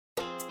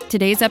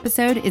Today's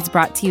episode is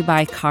brought to you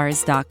by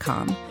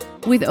Cars.com.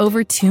 With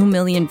over 2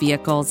 million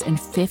vehicles and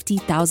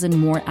 50,000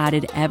 more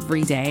added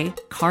every day,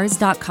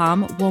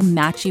 Cars.com will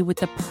match you with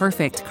the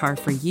perfect car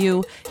for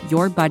you,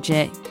 your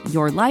budget,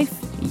 your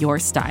life, your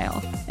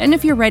style. And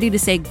if you're ready to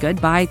say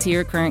goodbye to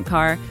your current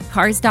car,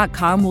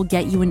 Cars.com will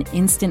get you an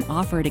instant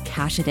offer to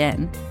cash it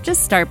in.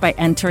 Just start by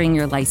entering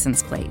your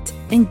license plate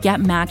and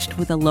get matched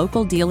with a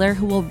local dealer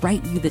who will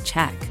write you the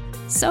check.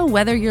 So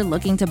whether you're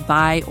looking to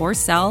buy or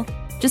sell,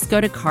 just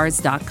go to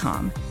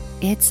Cars.com.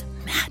 It's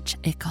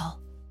magical.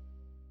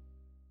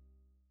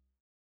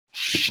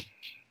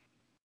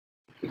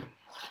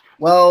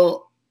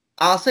 Well,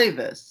 I'll say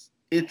this.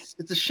 It's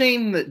a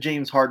shame that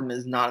James Harden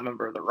is not a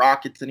member of the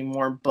Rockets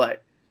anymore,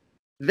 but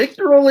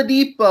Victor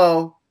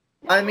Oladipo,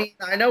 I mean,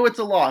 I know it's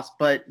a loss,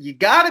 but you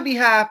got to be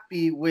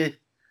happy with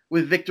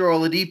Victor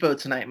Oladipo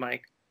tonight,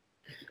 Mike.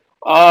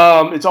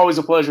 It's always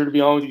a pleasure to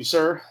be on with you,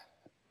 sir.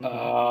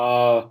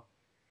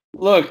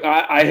 Look,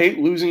 I hate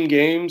losing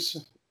games,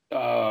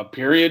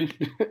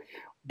 period.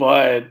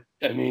 But,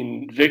 I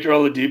mean, Victor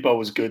Oladipo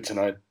was good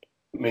tonight.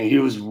 I mean, he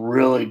was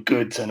really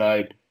good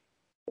tonight.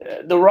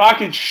 The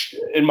Rockets,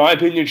 in my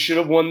opinion, should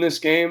have won this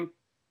game.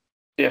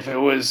 If it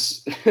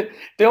was –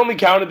 they only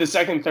counted the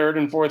second, third,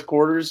 and fourth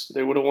quarters.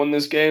 They would have won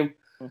this game.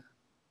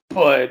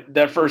 But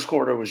that first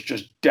quarter was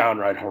just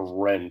downright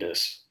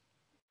horrendous.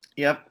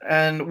 Yep,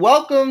 and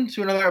welcome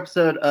to another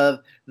episode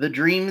of the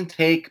Dream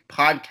Take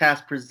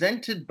podcast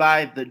presented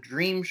by the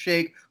Dream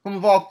Shake, home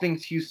of all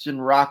things Houston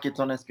Rockets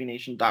on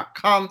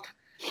SBNation.com.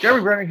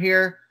 Jeremy Brenner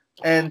here,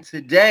 and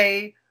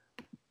today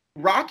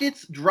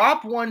Rockets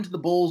drop one to the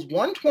Bulls,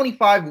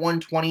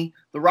 125-120.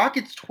 The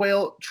Rockets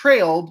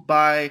trailed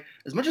by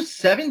as much as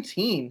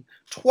 17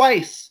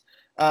 twice.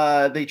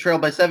 They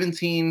trailed by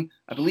 17,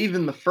 I believe,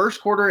 in the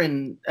first quarter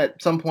and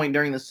at some point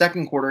during the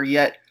second quarter,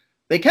 yet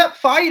they kept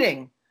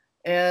fighting.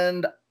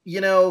 And, you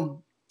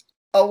know,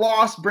 a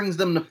loss brings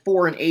them to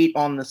 4-8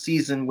 on the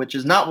season, which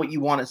is not what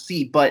you want to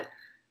see. But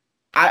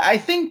I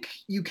think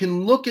you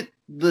can look at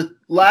the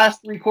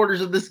last three quarters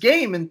of this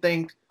game and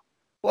think,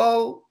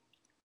 well,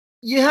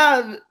 you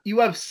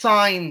have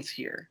signs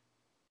here.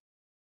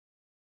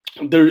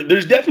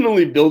 There's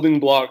definitely building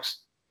blocks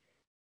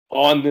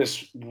on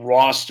this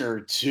roster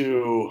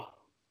to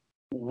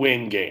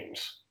win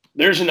games.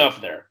 There's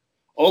enough there.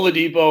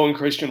 Oladipo and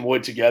Christian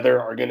Wood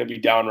together are going to be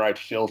downright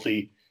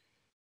filthy.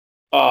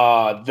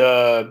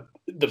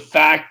 The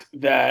fact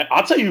that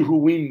I'll tell you who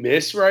we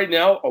miss right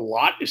now a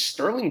lot is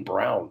Sterling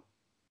Brown.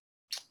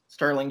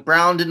 Sterling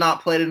Brown did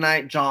not play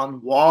tonight.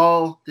 John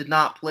Wall did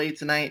not play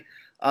tonight.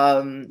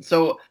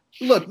 So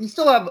look, you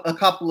still have a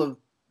couple of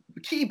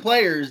key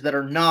players that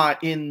are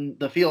not in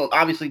the field.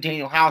 Obviously,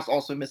 Daniel House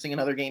also missing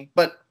another game,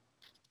 but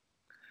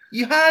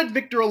you had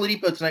Victor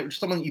Oladipo tonight, which is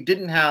someone you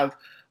didn't have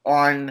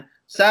on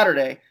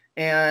Saturday.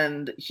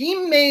 And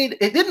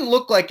it didn't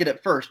look like it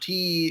at first.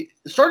 He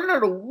started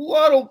out a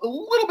little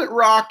bit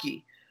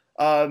rocky,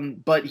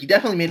 but he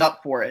definitely made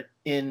up for it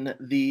in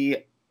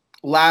the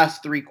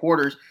last three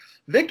quarters.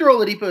 Victor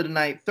Oladipo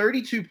tonight,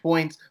 32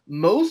 points,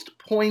 most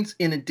points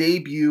in a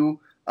debut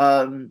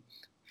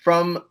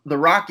from the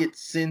Rockets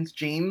since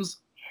James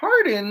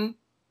Harden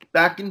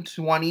back in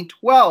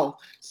 2012.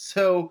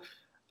 So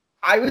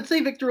I would say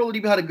Victor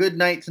Oladipo had a good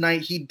night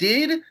tonight. He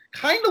did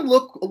kind of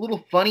look a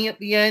little funny at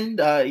the end.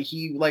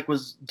 He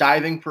was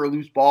diving for a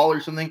loose ball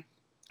or something,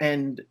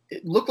 and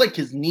it looked like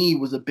his knee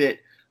was a bit.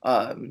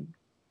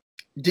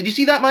 Did you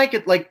see that, Mike?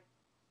 At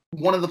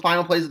one of the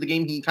final plays of the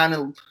game, he kind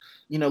of,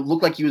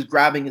 looked like he was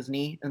grabbing his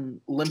knee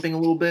and limping a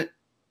little bit.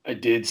 I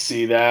did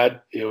see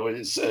that. It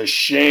was a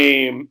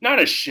shame.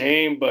 Not a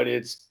shame, but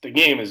the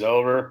game is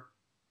over.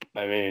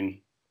 I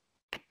mean,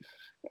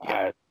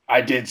 yeah.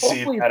 I did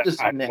see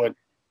that.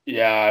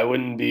 I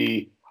wouldn't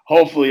be –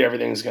 hopefully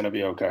everything's going to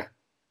be okay.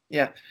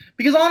 Yeah,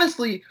 because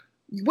honestly,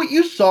 what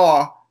you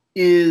saw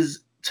is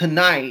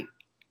tonight,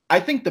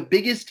 I think the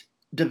biggest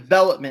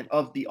development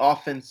of the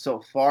offense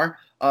so far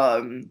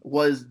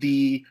was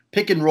the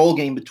pick-and-roll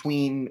game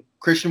between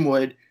Christian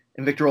Wood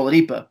and Victor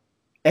Oladipo.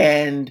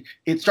 And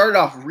it started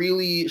off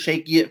really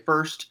shaky at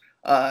first,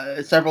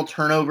 several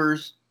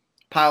turnovers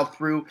piled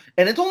through,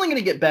 and it's only going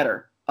to get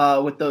better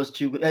with those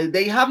two.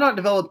 They have not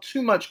developed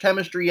too much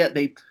chemistry yet.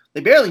 They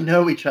barely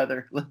know each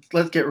other.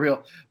 Let's get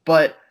real.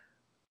 But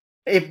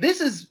if this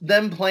is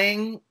them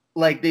playing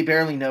like they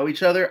barely know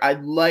each other,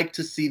 I'd like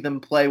to see them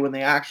play when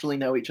they actually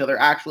know each other,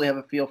 actually have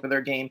a feel for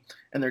their game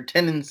and their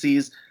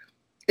tendencies.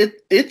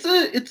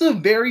 It's a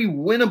very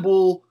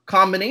winnable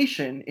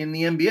combination in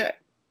the NBA.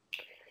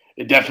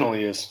 It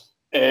definitely is.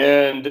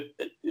 And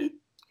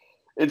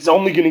it's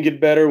only going to get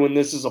better when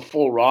this is a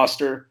full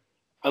roster.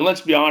 And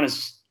let's be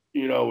honest,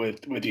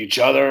 with each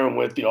other and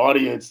with the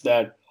audience,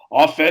 that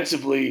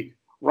offensively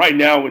 – right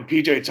now, when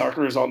PJ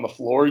Tucker is on the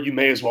floor, you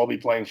may as well be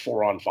playing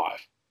 4-on-5.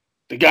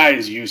 The guy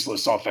is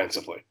useless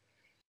offensively.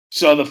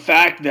 So the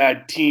fact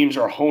that teams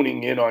are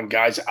honing in on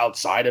guys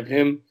outside of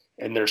him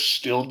and they're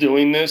still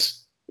doing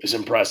this is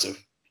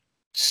impressive.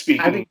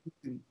 I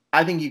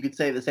think you could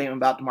say the same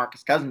about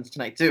DeMarcus Cousins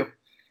tonight too.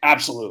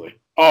 Absolutely.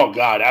 Oh,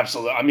 God,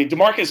 absolutely. I mean,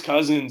 DeMarcus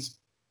Cousins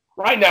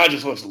right now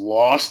just looks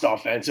lost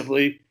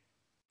offensively.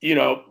 You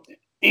know,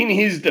 in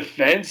his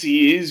defense,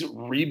 he is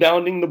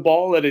rebounding the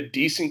ball at a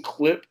decent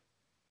clip.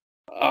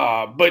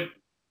 But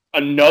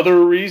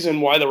another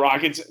reason why the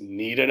Rockets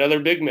need another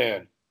big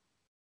man.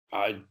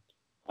 Uh,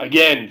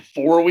 Again,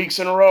 4 weeks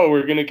in a row,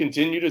 we're going to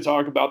continue to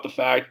talk about the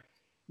fact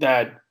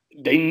that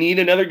they need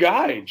another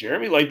guy,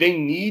 Jeremy. Like, they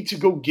need to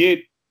go get,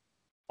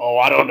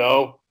 I don't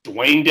know,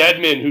 Dwayne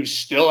Dedman, who's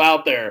still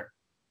out there.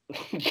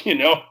 you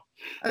know,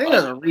 I think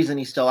there's a reason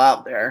he's still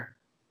out there.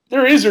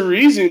 there is a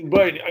reason,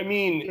 but I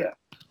mean, yeah.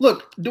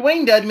 Look,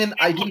 Dwayne Dedman,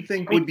 I do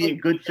think would be a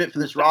good fit for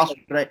this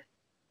roster, but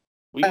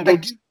I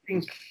do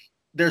think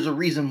there's a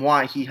reason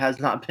why he has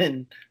not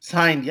been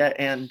signed yet,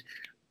 and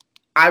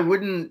I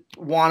wouldn't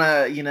want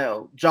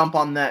to, jump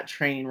on that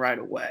train right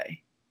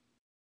away.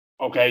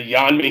 Okay,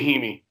 Jan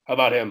Mahimi. How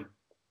about him?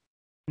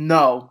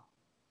 No.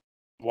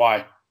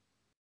 Why?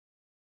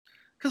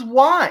 Because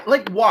why?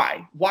 Like,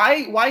 why?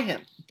 Why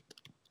him?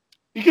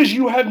 Because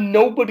you have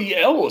nobody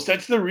else.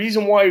 That's the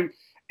reason why,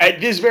 at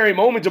this very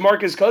moment,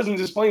 DeMarcus Cousins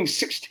is playing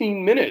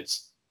 16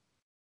 minutes.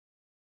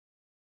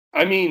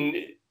 I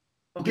mean...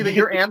 Okay, but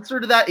your answer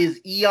to that is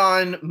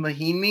Ian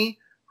Mahimi,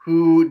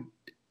 who,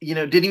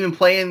 didn't even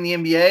play in the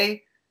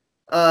NBA,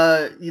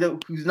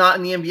 who's not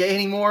in the NBA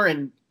anymore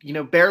and,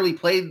 barely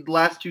played the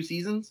last 2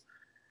 seasons?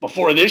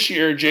 Before this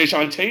year,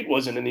 Jayshawn Tate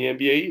wasn't in the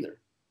NBA either.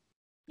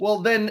 Well,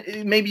 then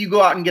maybe you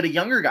go out and get a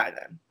younger guy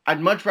then.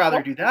 I'd much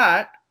rather do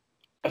that.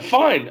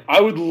 Fine.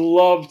 I would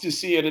love to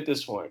see it at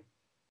this point.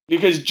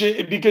 Because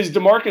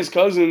DeMarcus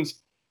Cousins,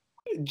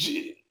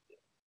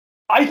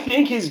 I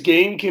think his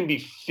game can be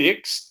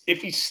fixed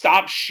if he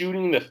stops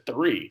shooting the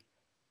three.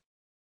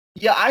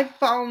 Yeah, I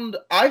found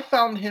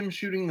him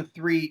shooting the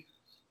three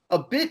a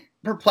bit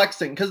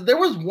perplexing because there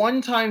was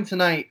one time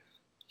tonight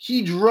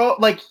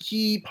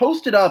he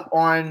posted up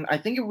on,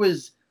 I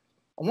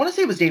want to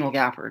say it was Daniel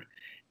Gafford,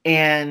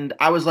 and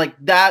I was like,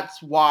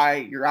 that's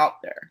why you're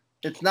out there.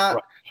 It's not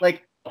right.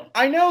 Like,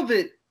 I know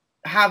that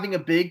having a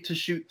big to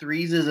shoot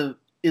threes is an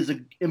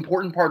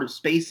important part of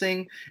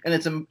spacing, and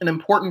it's an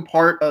important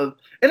part of,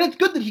 and it's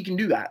good that he can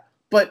do that,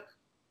 but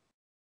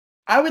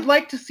I would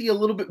like to see a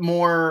little bit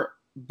more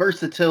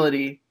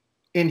versatility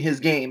in his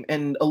game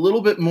and a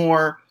little bit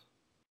more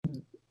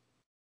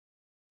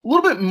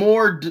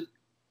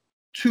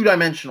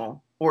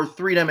two-dimensional or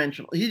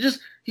three-dimensional.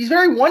 He's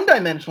very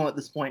one-dimensional at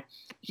this point.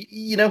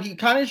 He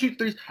kind of shoots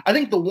threes. I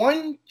think the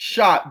one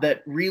shot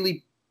that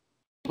really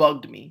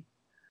bugged me,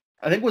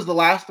 I think, was the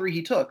last three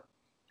he took.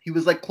 He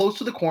was like close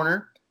to the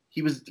corner.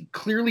 He was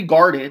clearly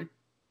guarded.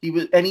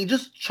 He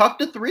just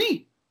chucked a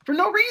three for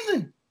no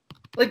reason.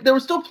 Like, there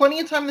was still plenty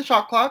of time in the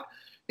shot clock.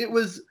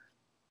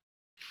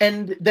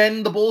 And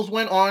then the Bulls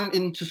went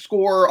on to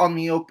score on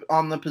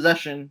the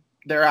possession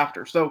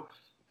thereafter. So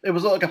it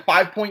was like a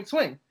 5-point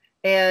swing.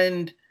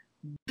 And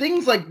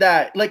things like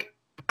that. Like,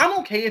 I'm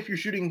okay if you're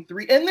shooting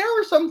three. And there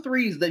were some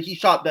threes that he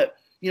shot that,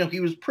 he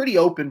was pretty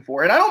open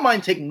for. And I don't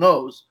mind taking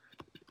those.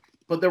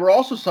 But there were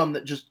also some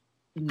that just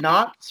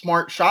not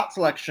smart shot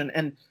selection.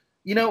 And,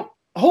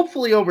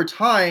 hopefully over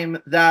time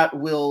that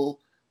will,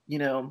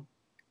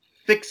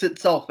 fix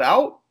itself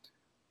out.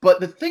 But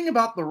the thing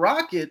about the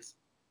Rockets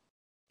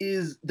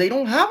is they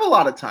don't have a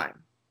lot of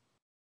time.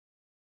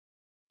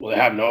 Well,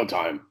 they have no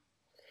time.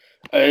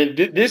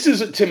 This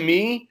is, to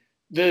me,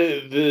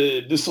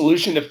 the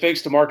solution to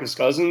fix DeMarcus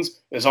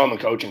Cousins is on the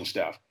coaching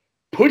staff.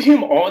 Put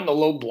him on the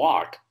low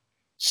block.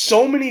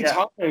 So many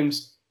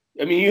times,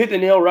 I mean, you hit the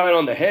nail right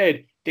on the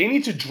head. They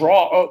need to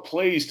draw up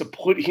plays to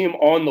put him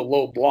on the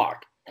low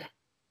block.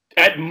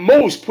 At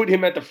most, put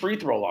him at the free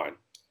throw line.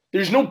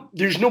 There's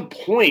no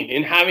point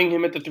in having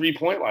him at the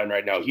 3-point line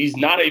right now. He's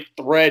not a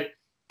threat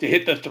to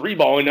hit the three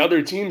ball, and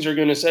other teams are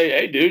going to say,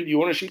 hey, dude, you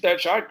want to shoot that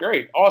shot?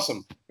 Great.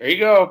 Awesome. There you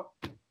go.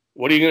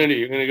 What are you going to do?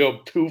 You're going to go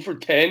 2 for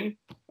 10?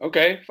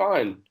 Okay,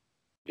 fine.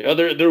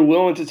 They're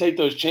willing to take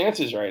those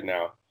chances right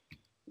now.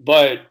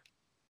 But,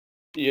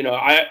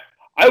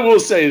 I will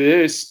say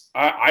this.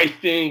 I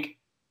think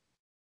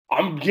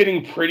I'm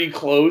getting pretty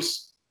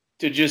close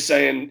to just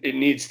saying it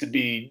needs to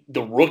be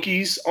the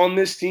rookies on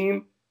this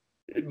team,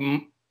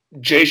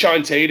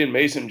 Jayshawn Tate and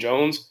Mason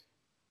Jones.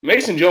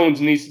 Mason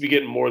Jones needs to be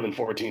getting more than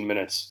 14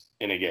 minutes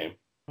in a game.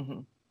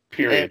 Mm-hmm.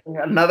 Period. And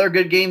another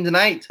good game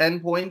tonight.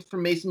 10 points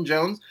from Mason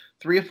Jones,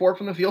 3 of 4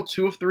 from the field,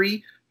 2 of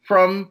 3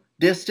 from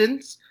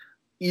distance.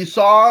 I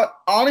saw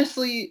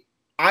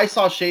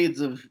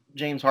shades of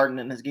James Harden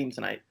in his game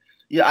tonight.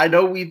 Yeah, I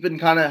know we've been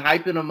kind of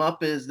hyping him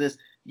up as this,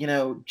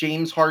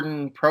 James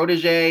Harden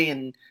protege,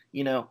 and,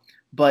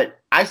 but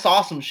I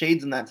saw some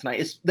shades in that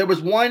tonight. There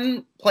was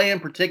one play in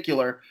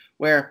particular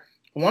where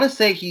I want to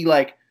say he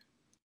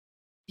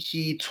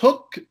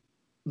took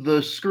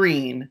the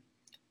screen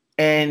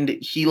and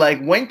he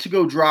went to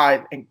go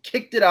drive and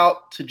kicked it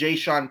out to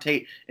Jayshawn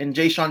Tate, and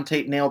Jayshawn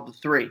Tate nailed the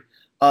three.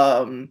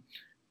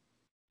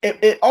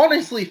 It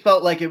honestly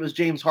felt like it was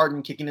James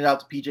Harden kicking it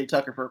out to PJ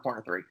Tucker for a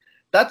corner three.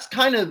 That's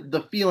kind of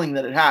the feeling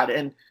that it had.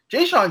 And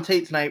Jayshawn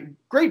Tate tonight,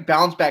 great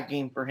bounce back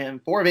game for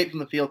him. 4 of 8 from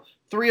the field,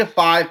 3 of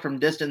 5 from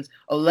distance,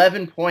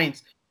 11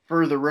 points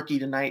for the rookie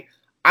tonight.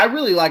 I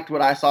really liked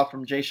what I saw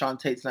from Jayshawn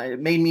Tate tonight. It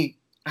made me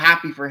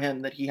happy for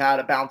him that he had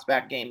a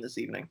bounce-back game this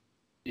evening.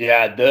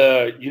 Yeah,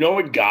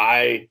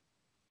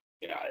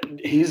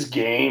 his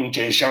game,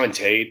 Jayshawn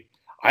Tate,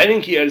 I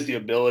think he has the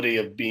ability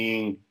of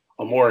being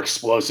a more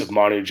explosive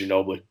Manu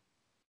Ginobili.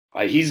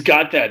 He's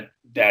got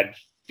that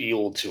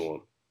feel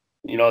to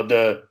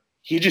him.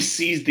 He just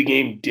sees the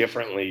game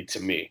differently to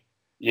me.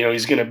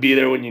 He's going to be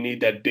there when you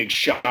need that big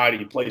shot.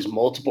 He plays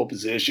multiple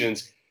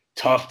positions,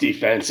 tough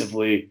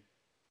defensively.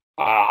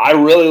 I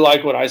really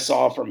like what I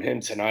saw from him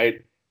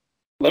tonight.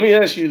 Let me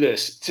ask you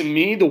this. To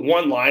me, the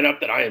one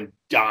lineup that I am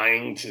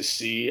dying to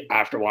see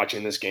after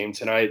watching this game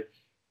tonight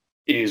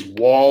is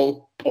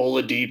Wall,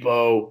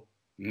 Oladipo,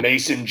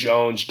 Mason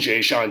Jones,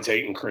 Jayshawn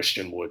Tate, and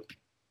Christian Wood.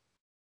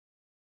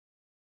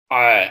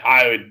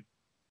 I would,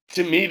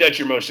 to me, that's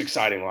your most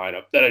exciting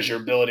lineup. That is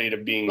your ability to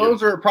being.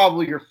 Those are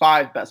probably your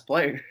 5 best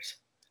players.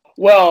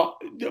 Well,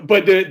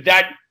 but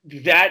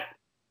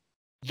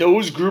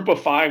those group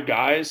of 5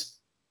 guys.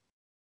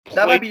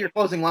 That might be your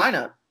closing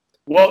lineup.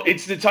 Well,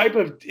 it's the type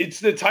of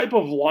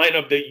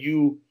lineup that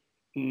you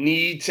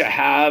need to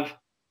have.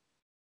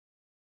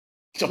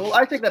 Well,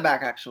 I take that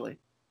back, actually.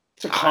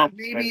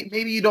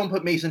 Maybe you don't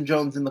put Mason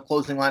Jones in the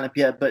closing lineup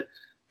yet, but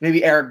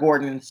maybe Eric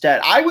Gordon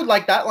instead. I would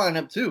like that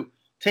lineup too.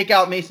 Take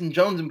out Mason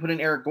Jones and put in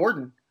Eric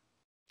Gordon.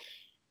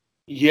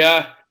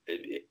 Yeah.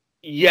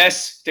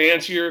 Yes, to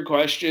answer your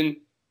question.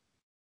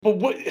 But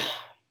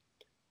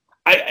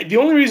the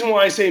only reason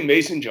why I say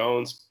Mason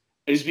Jones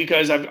is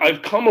because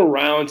I've come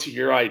around to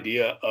your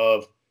idea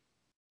of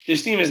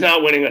this team is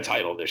not winning a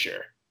title this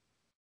year.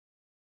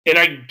 And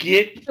I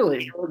get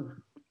really.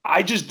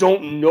 I just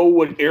don't know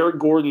what Eric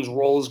Gordon's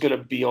role is going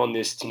to be on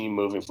this team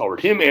moving forward.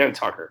 Him and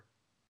Tucker.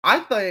 I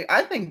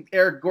think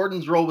Eric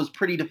Gordon's role was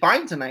pretty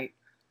defined tonight.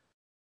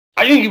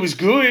 I think he was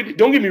good.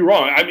 Don't get me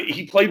wrong. I mean,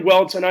 he played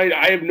well tonight.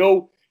 I have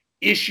no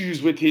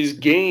issues with his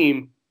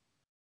game.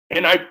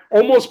 And I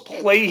almost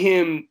play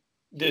him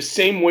the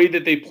same way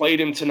that they played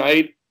him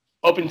tonight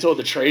up until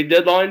the trade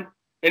deadline.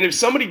 And if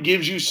somebody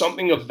gives you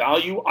something of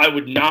value, I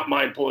would not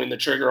mind pulling the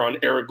trigger on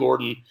Eric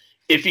Gordon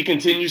if he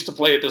continues to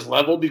play at this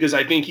level, because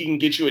I think he can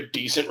get you a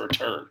decent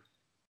return.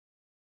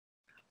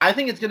 I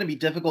think it's going to be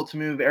difficult to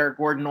move Eric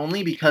Gordon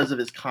only because of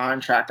his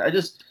contract. I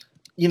just,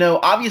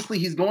 obviously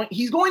he's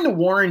going to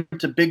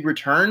warrant a big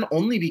return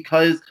only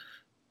because,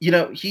 he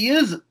got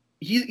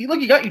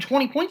you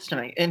 20 points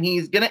tonight, and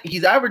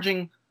he's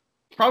averaging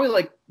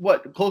probably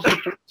close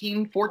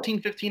to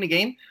 14, 15 a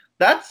game.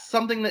 That's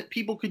something that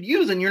people could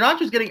use, and you're not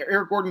just getting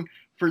Eric Gordon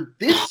for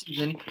this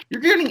season, you're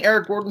getting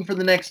Eric Gordon for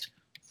the next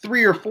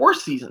 3 or 4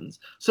 seasons.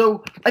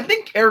 So I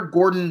think Eric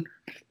Gordon,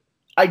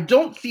 I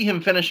don't see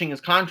him finishing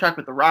his contract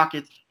with the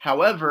Rockets.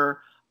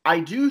 However, I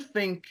do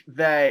think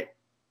that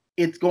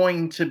it's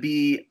going to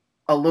be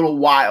a little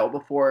while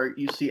before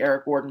you see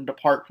Eric Gordon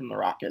depart from the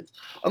Rockets,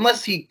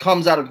 unless he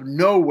comes out of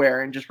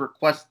nowhere and just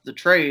requests the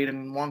trade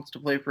and wants to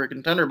play for a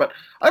contender. But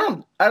I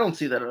don't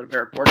see that out of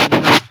Eric Gordon.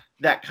 He's not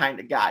that kind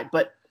of guy.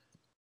 But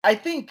I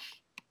think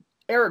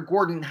Eric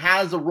Gordon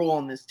has a role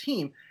on this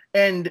team,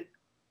 and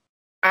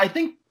I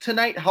think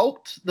tonight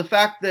helped the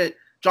fact that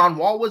John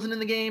Wall wasn't in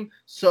the game,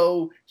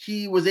 so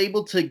he was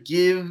able to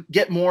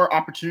get more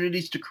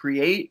opportunities to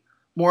create,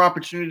 more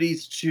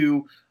opportunities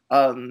to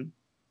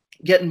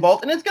get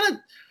involved. And it's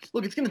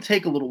gonna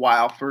take a little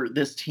while for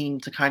this team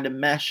to kind of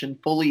mesh and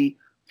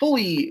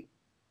fully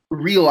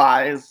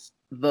realize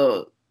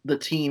the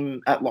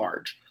team at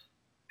large.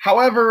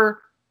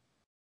 However,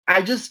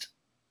 I just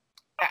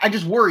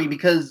worry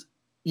because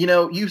you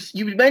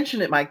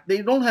mentioned it, Mike.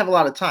 They don't have a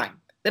lot of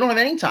time. They don't have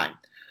any time,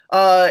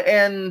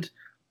 and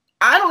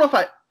I don't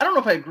know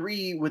if I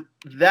agree with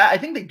that. I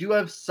think they do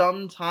have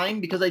some time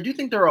because I do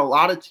think there are a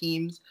lot of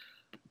teams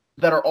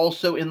that are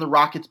also in the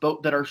Rockets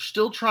boat that are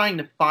still trying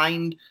to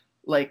find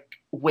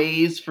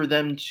ways for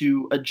them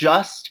to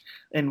adjust,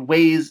 and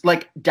ways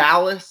like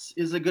Dallas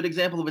is a good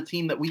example of a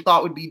team that we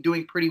thought would be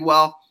doing pretty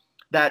well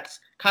that's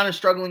kind of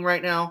struggling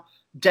right now.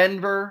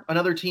 Denver,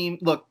 another team.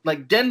 Look,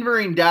 Denver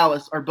and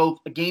Dallas are both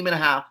a game and a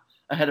half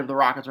ahead of the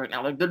Rockets right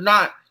now.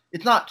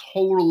 It's not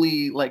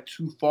totally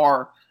too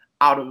far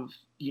out of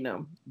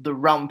the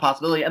realm of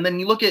possibility. And then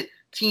you look at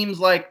teams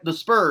like the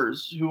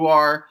Spurs, who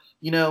are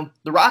the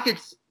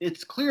Rockets.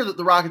 It's clear that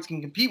the Rockets can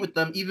compete with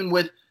them, even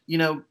with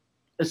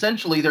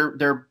essentially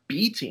their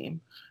B team,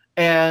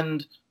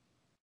 and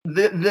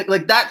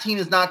that team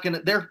is not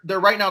gonna. They're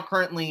right now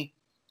currently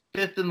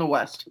 5th in the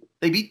West.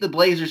 They beat the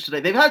Blazers today.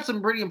 They've had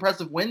some pretty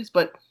impressive wins,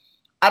 but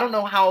I don't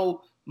know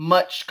how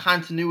much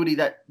continuity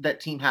that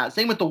team has.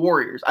 Same with the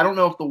Warriors. I don't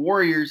know if the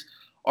Warriors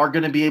are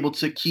going to be able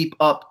to keep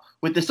up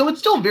with this. So it's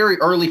still very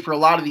early for a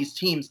lot of these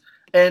teams.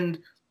 And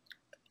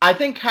I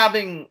think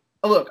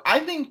I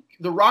think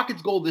the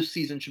Rockets' goal this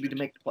season should be to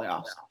make the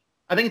playoffs.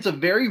 I think it's a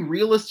very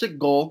realistic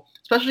goal,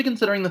 especially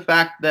considering the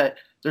fact that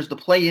there's the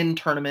play-in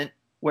tournament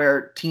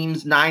where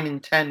teams 9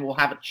 and 10 will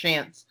have a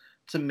chance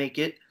to make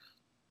it.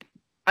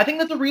 I think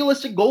that's a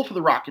realistic goal for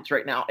the Rockets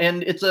right now,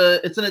 and it's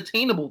an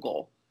attainable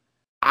goal.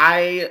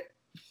 I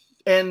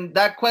And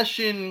that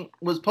question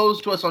was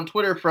posed to us on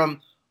Twitter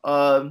from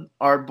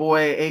our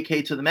boy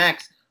AK to the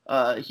Max.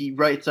 He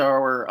writes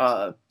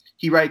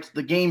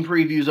the game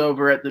previews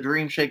over at the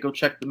Dream Shake. Go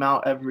check them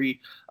out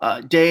every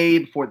day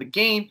before the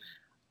game.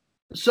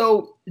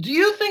 So, do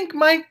you think,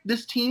 Mike,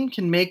 this team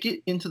can make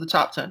it into the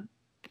top 10?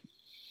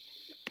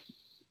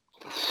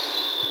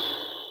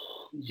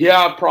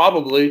 Yeah,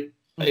 probably.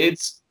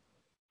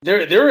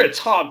 They're a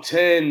top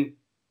 10.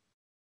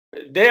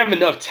 They have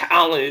enough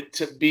talent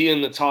to be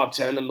in the top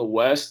 10 in the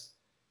West.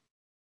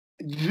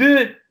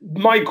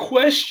 My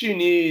question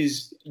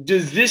is,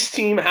 does this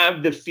team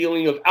have the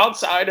feeling of,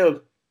 outside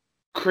of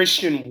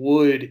Christian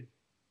Wood,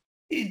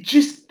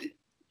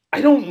 I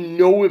don't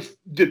know if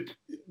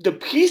the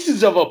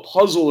pieces of a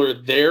puzzle are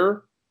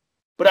there,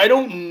 but I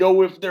don't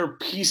know if they're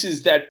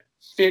pieces that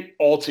fit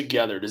all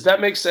together. Does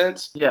that make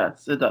sense?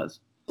 Yes, it does.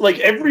 Like,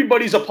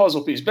 everybody's a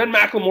puzzle piece. Ben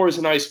McLemore is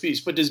a nice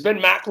piece, but does Ben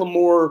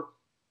McLemore's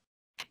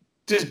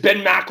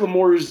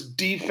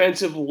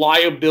defensive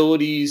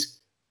liabilities,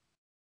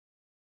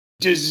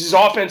 does his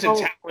offensive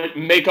talent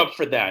make up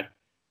for that?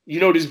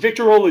 Does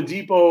Victor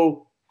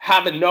Oladipo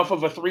have enough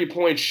of a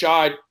three-point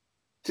shot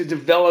to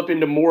develop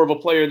into more of a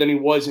player than he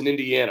was in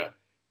Indiana?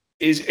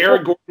 Is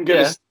Eric Gordon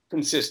going to stay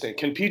consistent?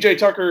 Can PJ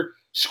Tucker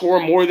score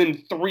more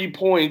than 3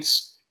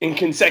 points in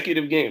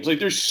consecutive games? Like,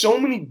 there's so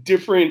many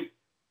different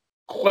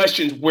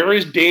questions. Where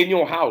is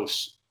Daniel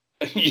House?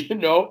 I think,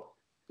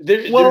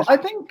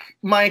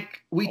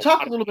 Mike, we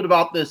talked a little bit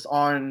about this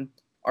on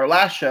our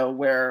last show,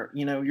 where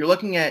you're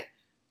looking at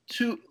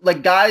two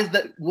guys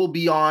that will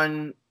be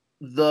on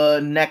the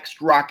next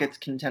Rockets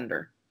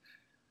contender.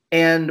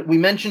 And we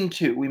mentioned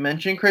two. We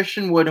mentioned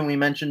Christian Wood and we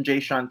mentioned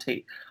Jayshawn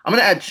Tate. I'm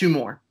going to add two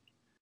more.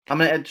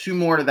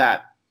 To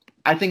that.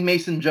 I think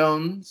Mason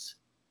Jones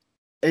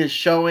is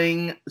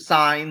showing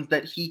signs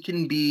that he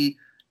can be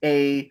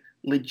a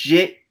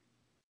legit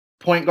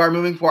point guard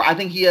moving forward. I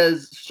think he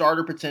has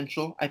starter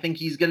potential. I think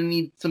he's going to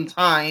need some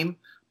time,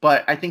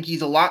 but I think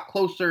he's a lot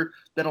closer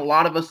than a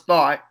lot of us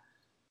thought.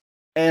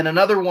 And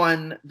another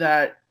one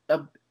that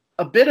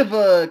a bit of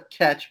a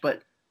catch,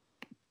 but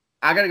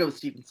I got to go with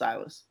Stephen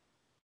Silas.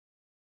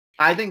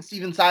 I think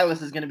Stephen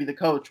Silas is going to be the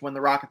coach when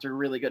the Rockets are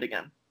really good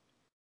again.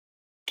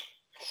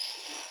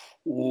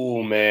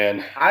 Oh,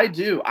 man. I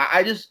do.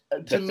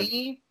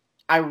 Me,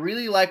 I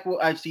really like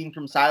what I've seen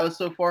from Silas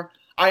so far.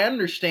 I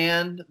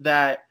understand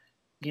that,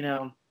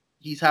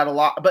 he's had a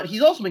lot, but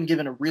he's also been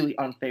given a really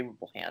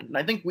unfavorable hand. And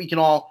I think we can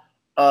all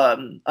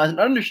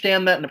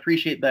understand that and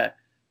appreciate that.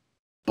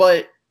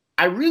 But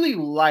I really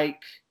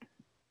like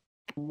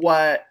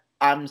what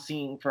I'm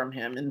seeing from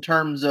him in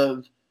terms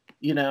of,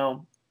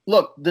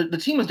 look, the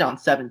team was down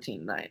 17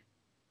 tonight.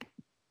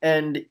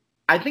 And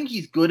I think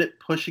he's good at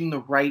pushing the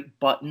right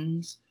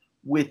buttons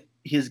with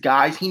his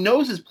guys. He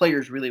knows his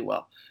players really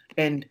well.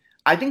 And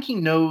I think he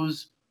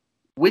knows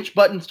which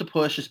buttons to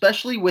push,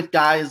 especially with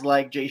guys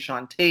like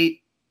Jayshawn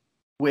Tate,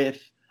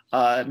 with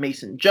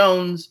Mason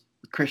Jones,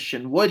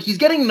 Christian Wood. He's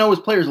getting to know his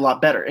players a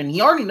lot better. And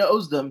he already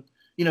knows them,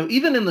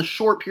 even in the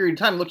short period of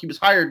time. Look, he was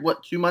hired,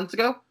 2 months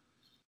ago?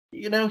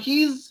 He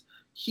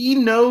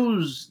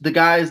knows the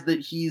guys that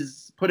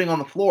he's putting on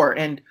the floor.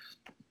 And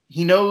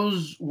he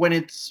knows when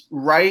it's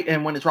right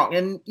and when it's wrong.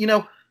 And,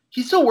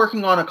 he's still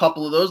working on a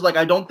couple of those. Like,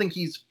 I don't think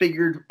he's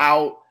figured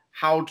out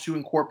how to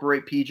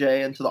incorporate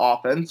PJ into the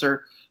offense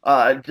or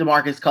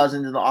DeMarcus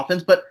Cousins in the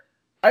offense. But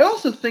I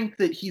also think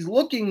that he's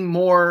looking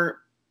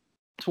more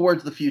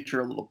towards the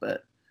future a little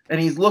bit.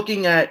 And he's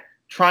looking at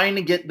trying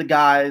to get the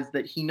guys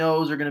that he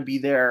knows are going to be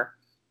there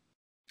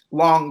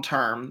long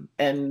term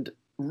and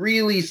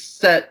really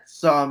set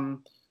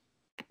some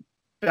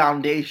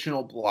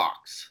foundational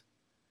blocks.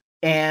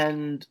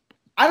 And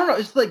I don't know,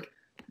 it's like,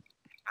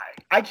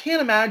 I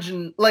can't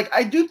imagine,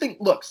 I do think,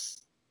 look,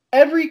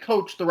 every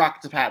coach the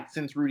Rockets have had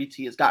since Rudy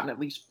T has gotten at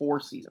least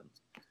 4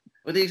 seasons.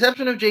 With the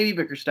exception of J.D.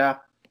 Bickerstaff,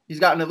 he's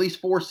gotten at least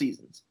 4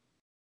 seasons.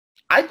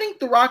 I think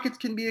the Rockets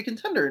can be a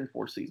contender in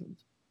 4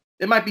 seasons.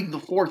 It might be the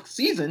 4th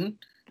season,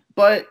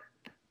 but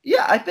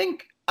yeah, I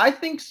think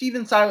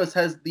Stephen Silas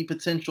has the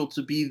potential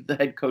to be the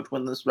head coach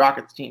when this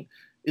Rockets team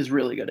is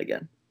really good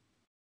again.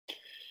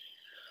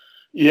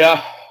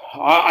 Yeah,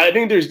 I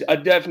think there's a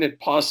definite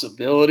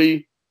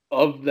possibility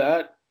of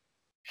that.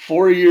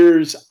 4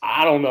 years,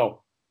 I don't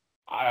know.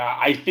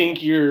 I think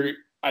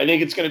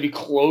it's going to be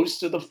close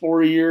to the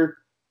 4-year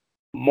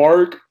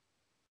mark,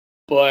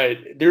 but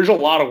there's a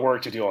lot of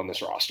work to do on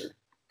this roster.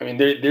 I mean,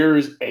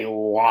 there's a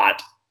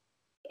lot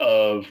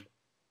of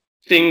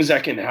things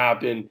that can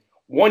happen.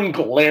 One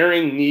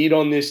glaring need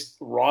on this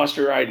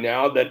roster right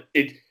now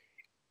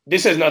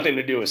this has nothing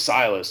to do with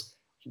Silas.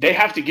 They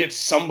have to get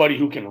somebody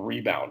who can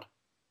rebound.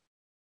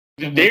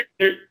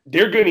 Mm-hmm.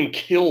 They're getting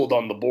killed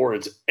on the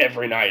boards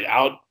every night,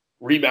 out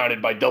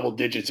rebounded by double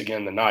digits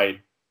again tonight.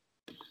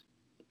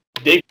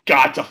 They've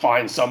got to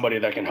find somebody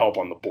that can help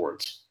on the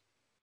boards.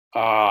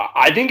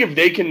 I think if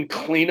they can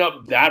clean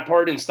up that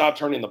part and stop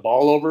turning the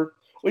ball over,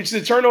 which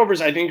the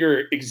turnovers I think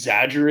are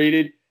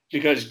exaggerated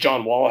because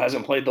John Wall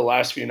hasn't played the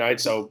last few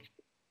nights, so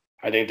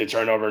I think the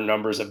turnover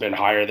numbers have been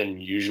higher than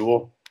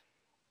usual.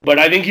 But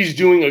I think he's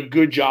doing a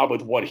good job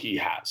with what he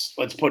has.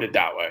 Let's put it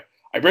that way.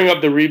 I bring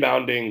up the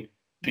rebounding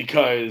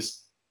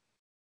because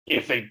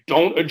if they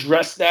don't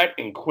address that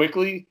and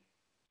quickly,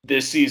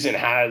 this season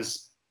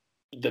has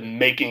the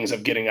makings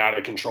of getting out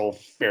of control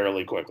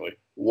fairly quickly.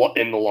 What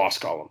in the loss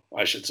column,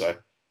 I should say.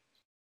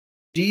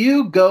 Do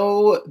you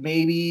go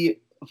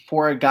maybe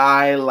for a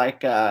guy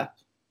like do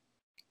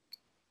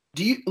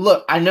you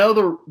look? I know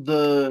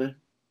the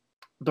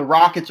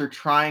Rockets are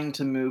trying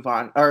to move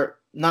on, or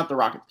not the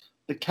Rockets.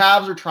 The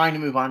Cavs are trying to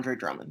move Andre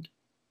Drummond.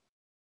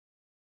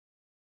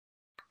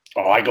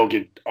 Oh, I go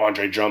get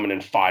Andre Drummond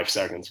in 5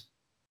 seconds.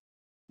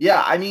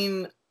 Yeah, I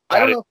mean, I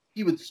don't know if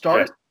he would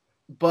start,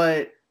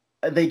 but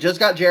they just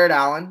got Jared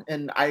Allen,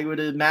 and I would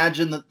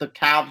imagine that the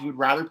Cavs would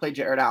rather play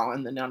Jared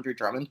Allen than Andre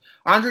Drummond.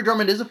 Andre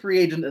Drummond is a free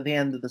agent at the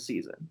end of the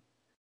season,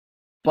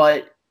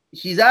 but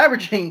he's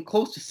averaging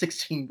close to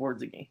 16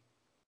 boards a game.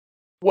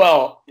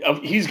 Well,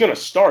 he's going to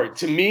start.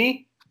 To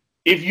me,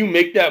 if you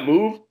make that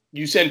move,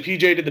 you send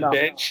PJ to the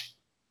bench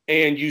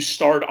and you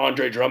start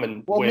Andre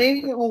Drummond. Well,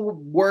 maybe it will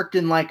work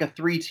in like a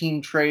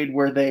 3-team trade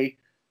where they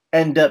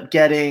end up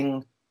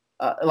getting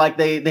like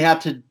they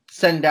have to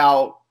send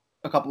out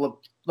a couple of,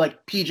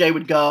 like PJ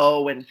would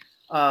go and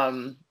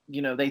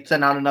they'd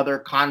send out another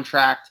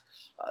contract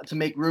to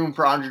make room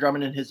for Andre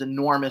Drummond and his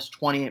enormous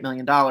 $28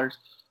 million.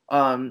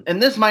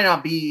 And this might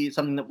not be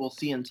something that we'll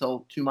see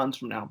until 2 months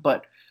from now,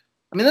 but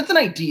I mean, that's an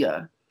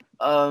idea.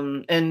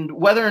 And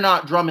whether or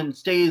not Drummond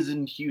stays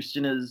in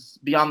Houston is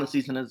beyond the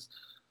season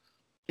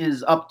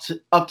is up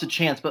to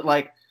chance. But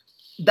like,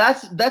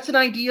 that's an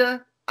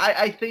idea.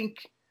 I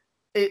think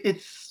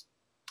it's.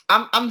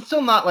 I'm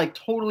still not like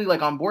totally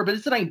like on board, but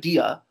it's an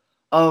idea.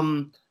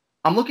 I'm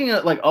looking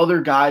at like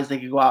other guys they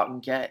could go out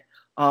and get.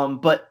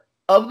 But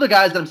of the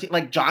guys that I'm seeing,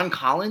 like John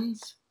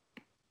Collins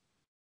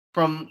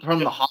from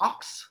the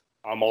Hawks,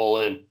 I'm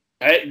all in.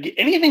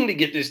 Anything to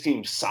get this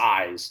team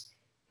size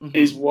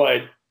is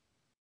what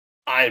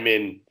I'm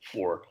in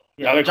for.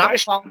 Yeah, John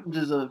Collins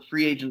is a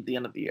free agent at the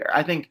end of the year.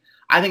 I think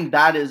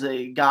that is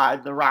a guy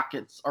the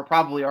Rockets are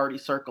probably already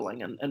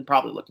circling and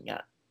probably looking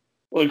at.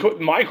 Well,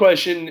 my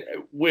question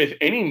with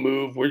any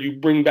move where you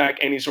bring back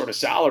any sort of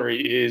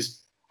salary is,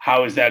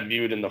 how is that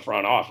viewed in the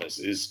front office?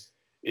 Is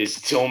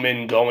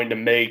Tillman going to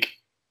make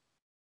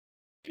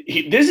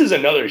this is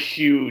another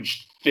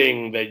huge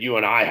thing that you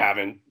and I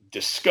haven't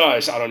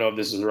discussed. I don't know if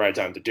this is the right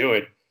time to do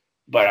it,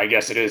 but I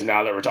guess it is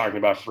now that we're talking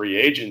about free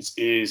agents.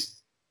 Is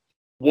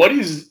what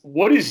is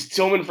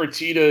Tillman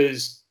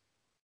Fertitta's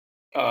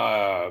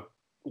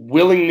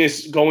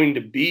willingness going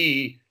to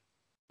be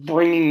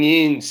bringing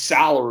in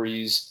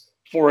salaries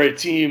for a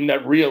team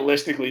that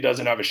realistically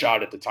doesn't have a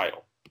shot at the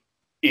title?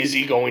 Is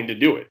he going to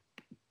do it?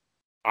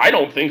 I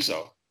don't think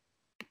so.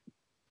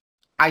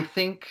 I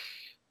think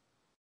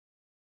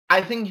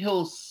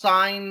he'll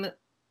sign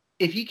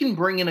if he can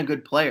bring in a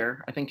good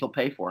player. I think he'll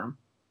pay for him.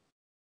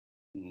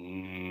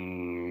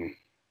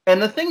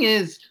 And the thing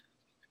is,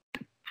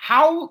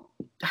 how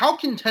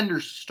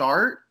contenders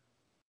start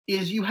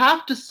is you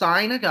have to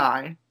sign a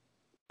guy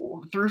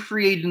through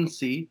free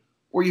agency,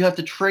 or you have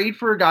to trade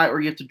for a guy,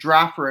 or you have to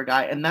draft for a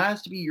guy, and that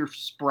has to be your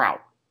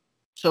sprout.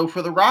 So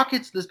for the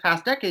Rockets this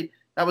past decade,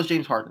 that was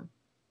James Harden.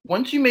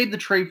 Once you made the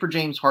trade for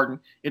James Harden,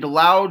 it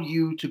allowed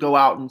you to go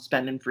out and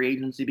spend in free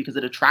agency because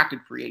it attracted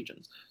free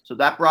agents. So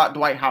that brought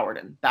Dwight Howard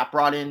in. That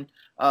brought in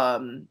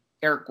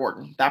Eric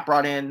Gordon. That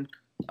brought in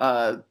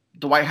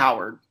Dwight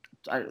Howard.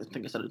 I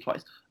think I said it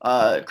twice.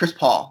 Chris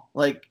Paul,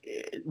 like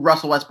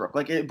Russell Westbrook.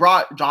 Like it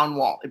brought John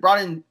Wall. It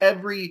brought in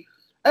everything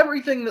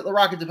that the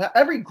Rockets have had.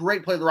 Every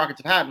great player the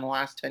Rockets have had in the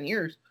last 10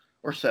 years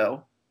or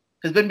so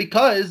has been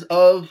because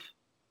of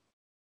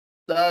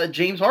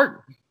James Harden.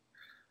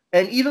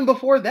 And even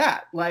before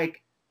that,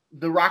 like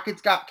the Rockets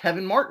got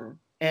Kevin Martin,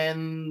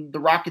 and the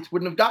Rockets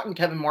wouldn't have gotten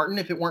Kevin Martin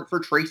if it weren't for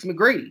Tracy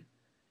McGrady.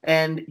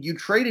 And you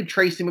traded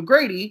Tracy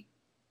McGrady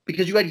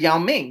because you had Yao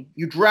Ming.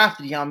 You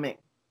drafted Yao Ming.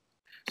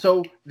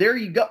 So there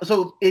you go.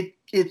 So it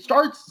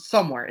starts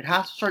somewhere. It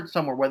has to start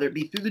somewhere, whether it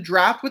be through the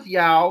draft with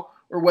Yao,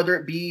 or whether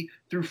it be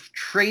through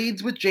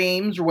trades with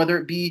James, or whether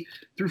it be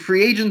through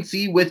free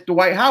agency with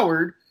Dwight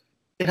Howard.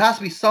 It has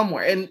to be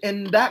somewhere.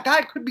 And that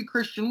guy could be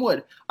Christian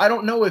Wood. I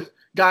don't know if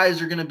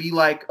guys are going to be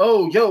like,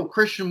 oh, yo,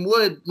 Christian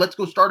Wood, let's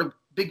go start a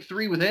big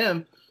three with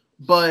him.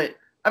 But,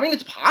 I mean,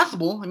 it's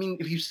possible. I mean,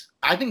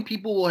 I think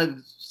people have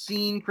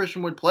seen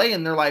Christian Wood play,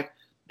 and they're like,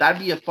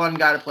 that'd be a fun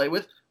guy to play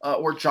with.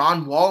 Or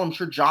John Wall. I'm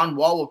sure John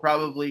Wall will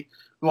probably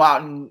go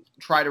out and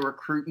try to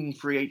recruit in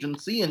free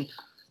agency. And,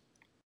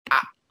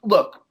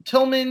 look,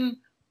 Tillman,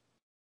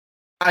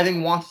 I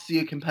think, wants to see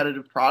a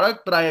competitive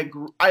product. But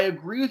I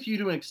agree with you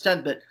to an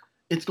extent that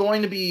it's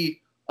going to be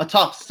a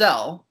tough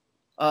sell.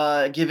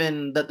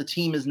 Given that the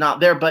team is not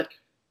there, but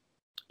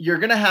you're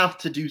going to have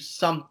to do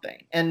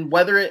something. And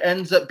whether it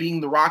ends up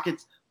being the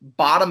Rockets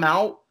bottom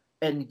out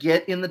and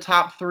get in the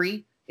top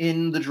 3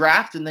 in the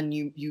draft, and then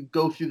you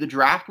go through the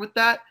draft with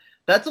that,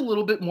 that's a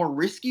little bit more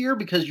riskier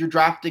because you're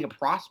drafting a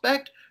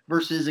prospect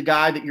versus a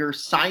guy that you're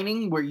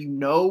signing where you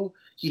know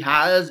he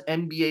has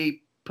NBA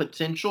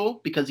potential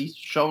because he's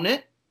shown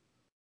it.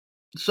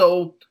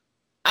 So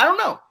I don't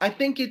know. I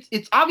think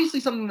it's obviously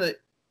something that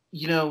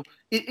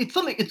it's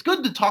something it's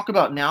good to talk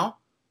about now,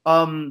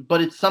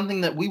 but it's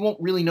something that we won't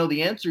really know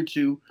the answer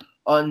to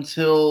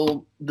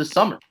until the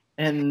summer,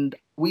 and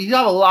we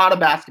have a lot of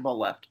basketball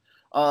left.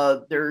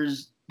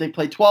 They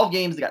played 12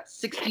 games, they got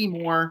 60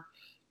 more.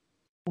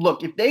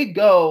 Look, if they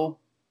go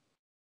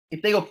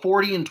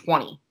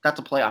 40-20, that's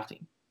a playoff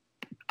team.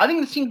 I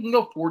think this team can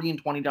go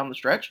 40-20 down the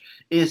stretch,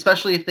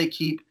 especially if they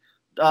keep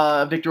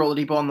Victor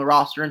Oladipo on the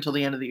roster until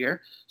the end of the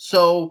year.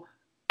 So,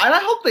 and I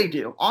hope they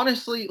do.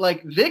 Honestly,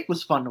 like Vic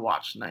was fun to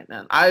watch tonight,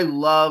 man. I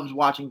loved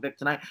watching Vic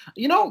tonight.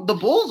 The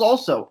Bulls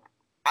also,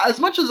 as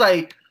much as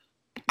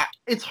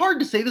it's hard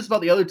to say this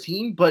about the other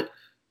team, but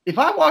if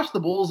I watched the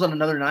Bulls on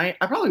another night,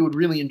 I probably would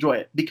really enjoy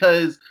it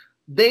because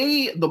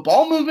the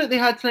ball movement they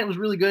had tonight was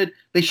really good.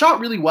 They shot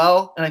really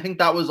well, and I think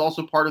that was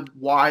also part of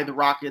why the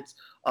Rockets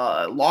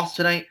lost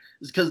tonight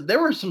is because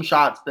there were some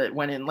shots that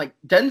went in. Like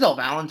Denzel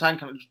Valentine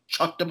kind of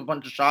chucked up a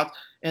bunch of shots,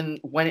 and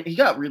he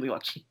got really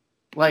lucky.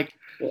 Like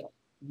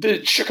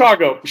the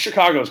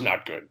Chicago's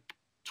not good.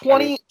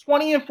 20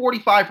 and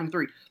 45 from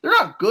three. They're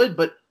not good,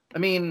 but I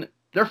mean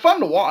they're fun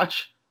to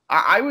watch.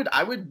 I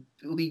would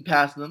league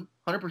past them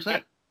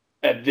 100%.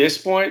 At this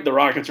point, the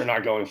Rockets are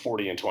not going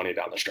 40-20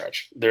 down the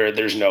stretch.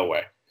 There's no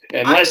way.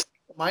 Unless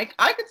Mike,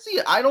 I could see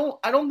it. I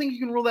don't think you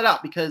can rule that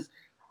out because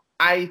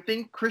I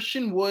think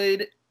Christian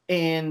Wood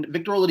and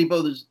Victor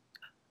Oladipo.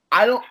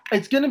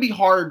 It's going to be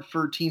hard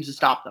for teams to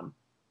stop them.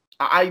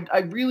 It's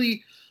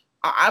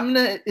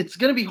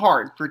going to be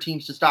hard for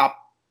teams to stop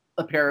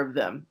a pair of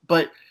them.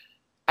 But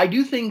I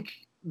do think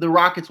the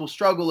Rockets will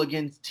struggle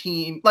against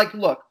team. Like,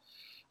 look,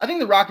 I think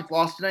the Rockets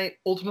lost tonight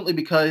ultimately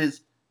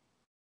because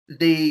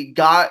they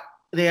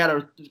had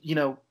a,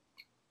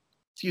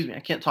 excuse me, I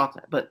can't talk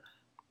tonight, but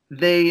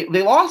they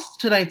lost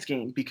tonight's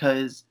game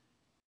because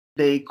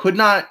they could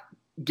not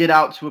get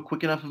out to a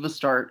quick enough of a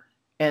start,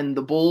 and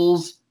the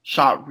Bulls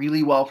shot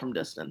really well from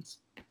distance.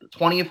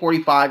 20 of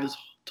 45 is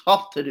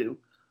tough to do,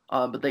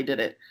 but they did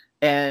it.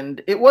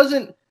 And it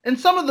wasn't – and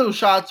some of those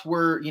shots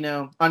were,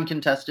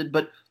 uncontested,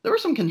 but there were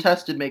some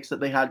contested makes that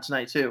they had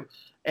tonight too.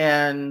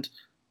 And,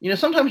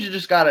 sometimes you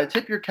just got to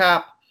tip your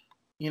cap,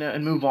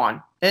 and move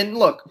on. And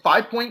look,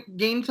 5-point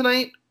game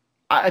tonight,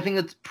 I think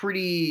it's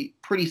pretty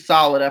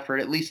solid effort,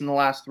 at least in the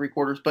last three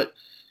quarters. But,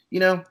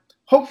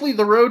 hopefully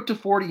the road to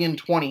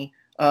 40-20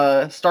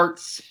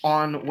 starts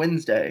on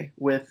Wednesday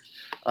with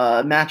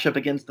a matchup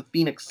against the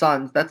Phoenix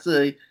Suns. That's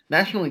a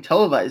nationally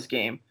televised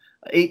game.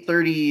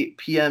 8:30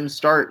 p.m.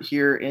 start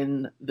here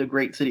in the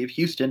great city of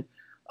Houston.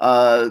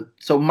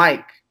 So,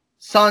 Mike,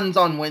 Suns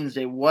on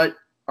Wednesday. What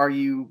are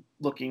you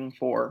looking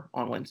for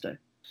on Wednesday?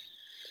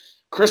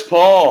 Chris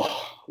Paul.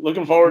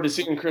 Looking forward to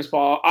seeing Chris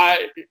Paul.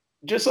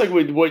 Just like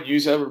with what you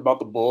said about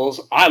the Bulls,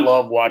 I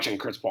love watching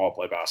Chris Paul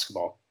play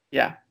basketball.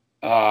 Yeah.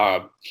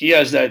 He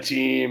has that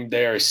team.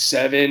 They are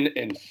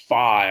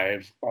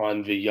 7-5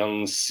 on the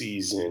young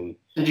season.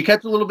 Did you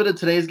catch a little bit of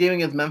today's game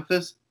against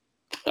Memphis?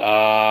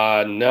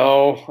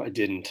 No, I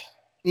didn't.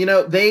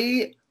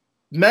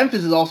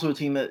 Memphis is also a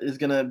team that is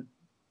gonna,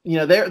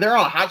 they're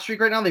on a hot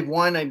streak right now. They've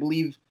won, I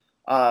believe,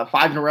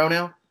 5 in a row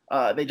now.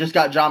 They just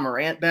got John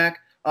Morant back.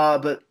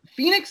 But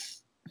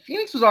Phoenix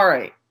was all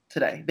right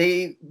today.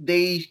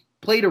 They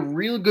played a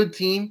real good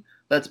team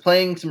that's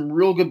playing some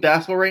real good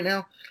basketball right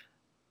now.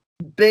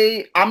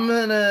 I'm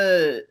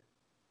gonna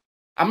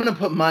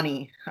put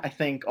money, I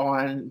think,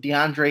 on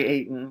DeAndre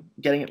Ayton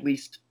getting at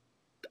least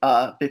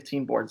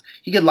 15 boards.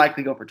 He could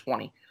likely go for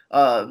 20.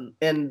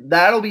 And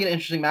that'll be an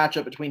interesting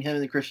matchup between him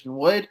and Christian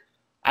Wood.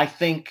 I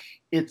think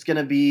it's going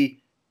to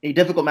be a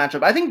difficult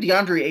matchup. I think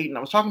DeAndre Ayton, I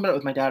was talking about it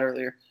with my dad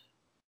earlier,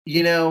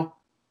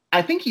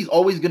 I think he's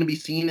always going to be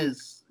seen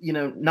as,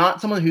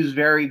 not someone who's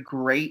very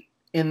great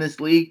in this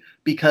league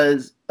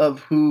because of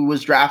who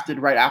was drafted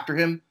right after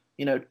him.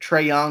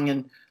 Trae Young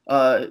and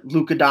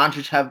Luka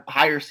Doncic have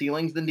higher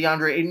ceilings than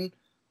DeAndre Ayton.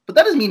 But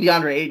that doesn't mean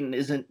DeAndre Ayton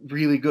isn't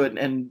really good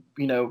and,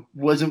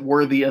 wasn't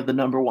worthy of the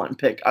number one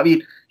pick. I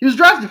mean, he was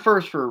drafted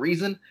first for a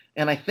reason,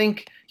 and I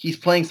think he's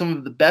playing some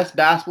of the best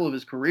basketball of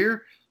his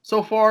career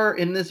so far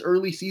in this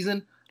early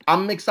season.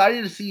 I'm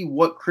excited to see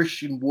what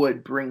Christian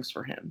Wood brings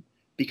for him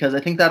because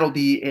I think that'll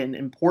be an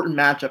important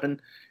matchup.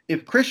 And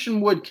if Christian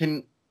Wood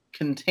can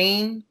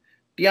contain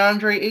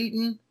DeAndre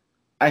Ayton,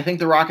 I think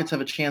the Rockets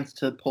have a chance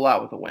to pull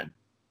out with a win.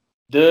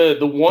 The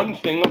one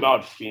thing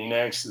about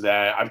Phoenix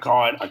that I've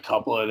caught a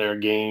couple of their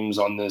games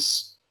on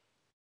this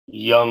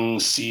young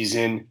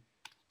season,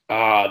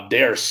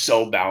 they're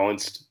so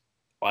balanced.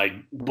 Like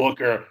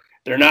Booker,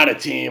 they're not a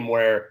team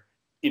where,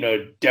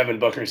 Devin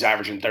Booker's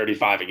averaging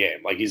 35 a game.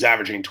 Like he's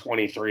averaging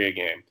 23 a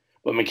game.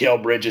 But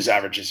Mikal Bridges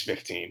averages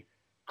 15.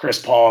 Chris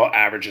Paul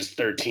averages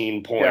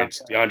 13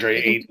 points. Yeah. DeAndre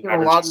Ayton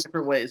averages a lot of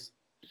different ways.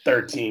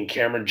 13.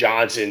 Cameron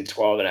Johnson,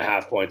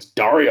 12.5 points.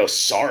 Dario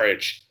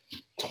Saric,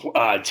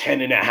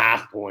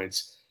 10.5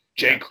 points.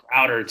 Jay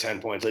Crowder, 10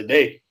 points. Like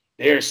they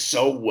are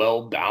so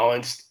well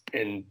balanced.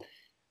 And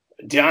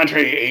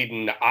DeAndre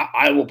Ayton,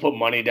 I will put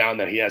money down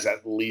that he has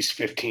at least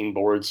 15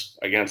 boards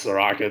against the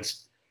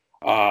Rockets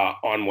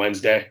on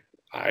Wednesday.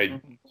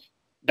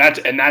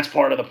 that's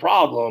part of the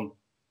problem.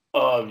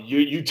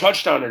 You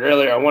touched on it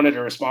earlier. I wanted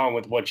to respond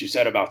with what you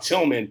said about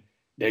Tillman,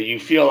 that you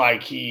feel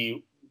like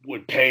he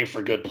would pay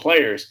for good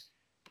players.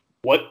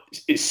 What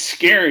is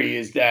scary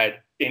is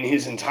that in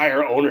his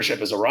entire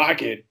ownership as a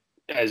Rocket,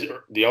 as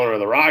the owner of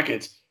the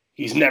Rockets,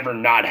 he's never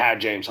not had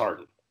James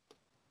Harden.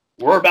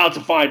 We're about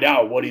to find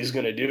out what he's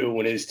going to do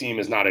when his team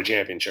is not a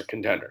championship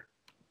contender.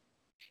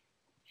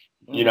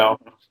 You know,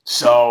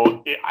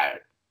 so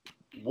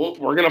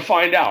we're going to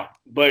find out.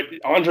 But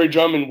Andre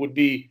Drummond would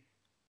be,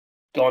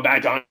 going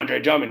back to Andre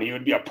Drummond, he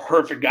would be a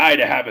perfect guy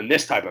to have in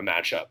this type of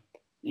matchup,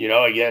 you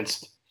know,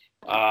 against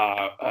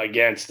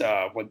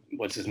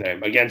what's his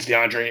name? Against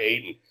DeAndre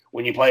Ayton.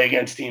 When you play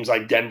against teams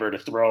like Denver to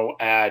throw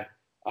at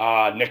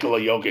Nikola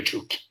Jokic,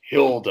 who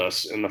killed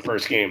us in the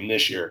first game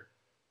this year.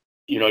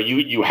 You know,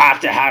 you have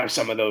to have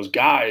some of those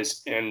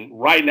guys. And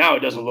right now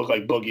it doesn't look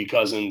like Boogie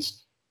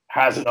Cousins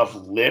has enough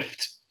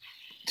lift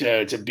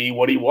to be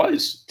what he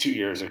was 2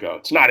 years ago.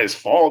 It's not his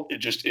fault.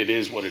 It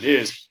is what it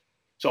is.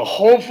 So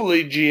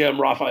hopefully GM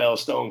Raphael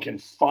Stone can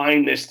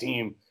find this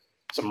team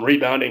some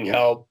rebounding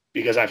help,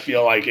 because I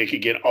feel like it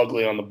could get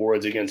ugly on the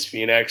boards against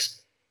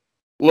Phoenix.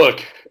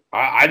 Look,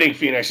 I think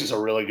Phoenix is a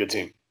really good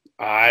team.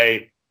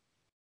 I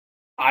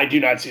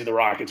do not see the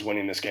Rockets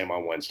winning this game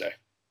on Wednesday.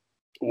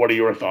 What are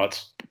your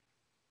thoughts?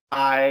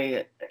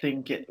 I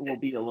think it will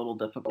be a little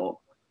difficult.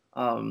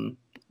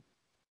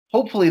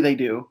 Hopefully they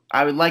do.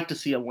 I would like to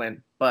see a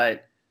win,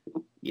 but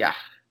yeah,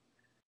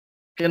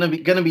 gonna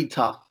be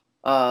tough.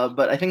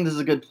 But I think this is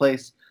a good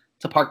place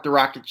to park the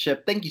rocket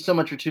ship. Thank you so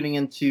much for tuning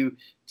into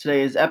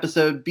today's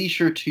episode. Be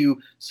sure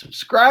to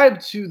subscribe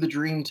to the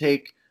Dream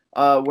Take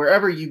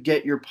wherever you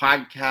get your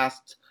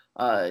podcast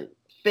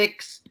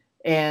fix,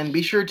 and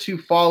be sure to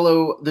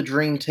follow the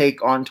Dream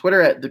Take on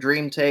Twitter at the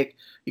Dream Take.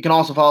 You can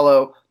also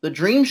follow the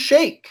Dream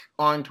Shake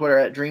on Twitter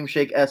at Dream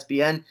Shake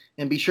SBN,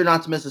 and be sure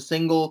not to miss a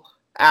single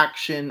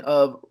action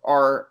of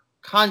our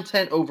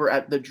content over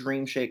at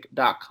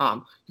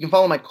thedreamshake.com. You can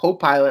follow my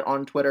co-pilot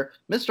on Twitter,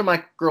 Mr.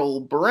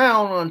 Michael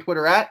Brown, on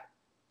Twitter at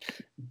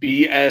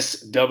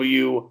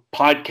BSW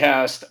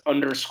podcast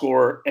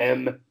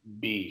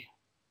 _MB.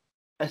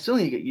 I still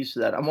need to get used to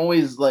that. I'm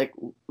always like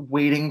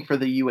waiting for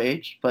the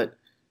UH, but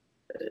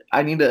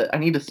I need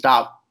to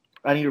stop.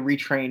 I need to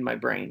retrain my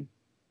brain.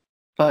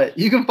 But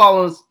you can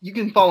follow us. You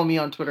can follow me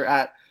on Twitter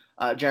at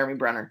Jeremy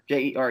Brenner,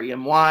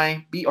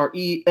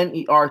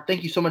 JeremyBrenner.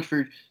 Thank you so much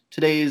for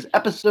today's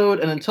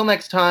episode, and until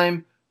next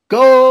time,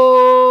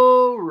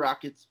 go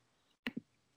Rockets.